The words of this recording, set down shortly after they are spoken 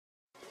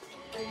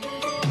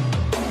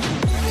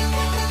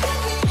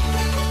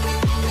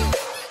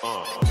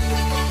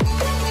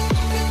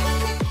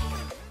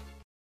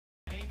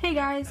Hey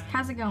guys,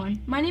 how's it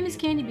going? My name is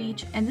Candy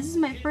Beach, and this is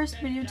my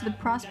first video to the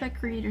Prospect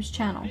Creators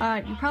channel.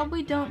 You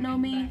probably don't know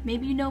me,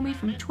 maybe you know me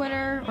from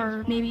Twitter,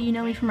 or maybe you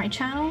know me from my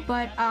channel,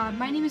 but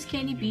my name is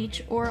Candy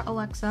Beach, or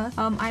Alexa.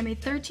 I'm a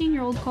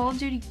 13-year-old Call of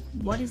Duty,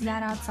 what is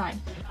that outside?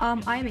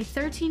 I am a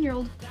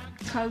 13-year-old,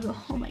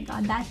 oh my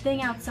god, that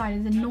thing outside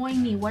is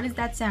annoying me. What is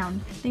that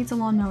sound? I think it's a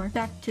lawnmower.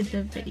 Back to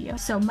the video.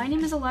 So my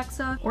name is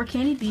Alexa, or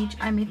Candy Beach.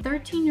 I'm a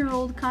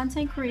 13-year-old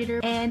content creator,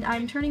 and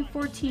I'm turning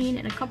 14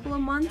 in a couple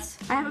of months.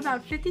 I have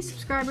about 50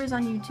 subscribers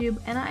on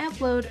YouTube, and I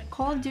upload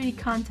Call of Duty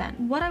content.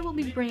 What I will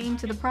be bringing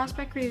to the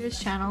Prospect Creators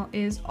channel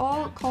is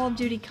all Call of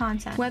Duty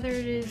content, whether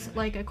it is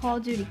like a Call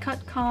of Duty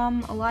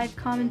cutcom, a live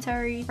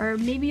commentary, or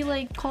maybe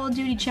like Call of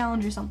Duty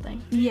challenge or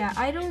something. Yeah,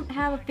 I don't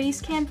have a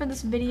face cam for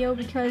this video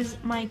because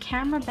my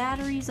camera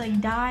batteries like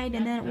died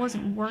and then it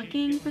wasn't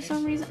working for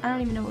some reason. I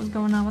don't even know what was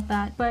going on with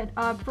that. But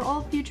for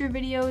all future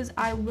videos,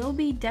 I will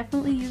be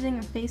definitely using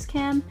a face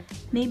cam.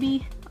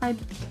 Maybe a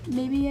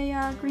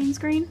green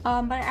screen.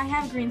 But I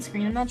have a green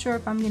screen. I'm not sure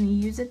if I'm gonna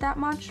use it that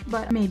much,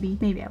 but maybe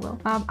I will.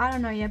 I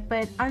don't know yet,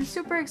 but I'm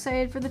super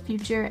excited for the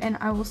future, and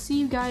I will see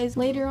you guys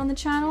later on the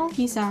channel.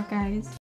 Peace out, guys.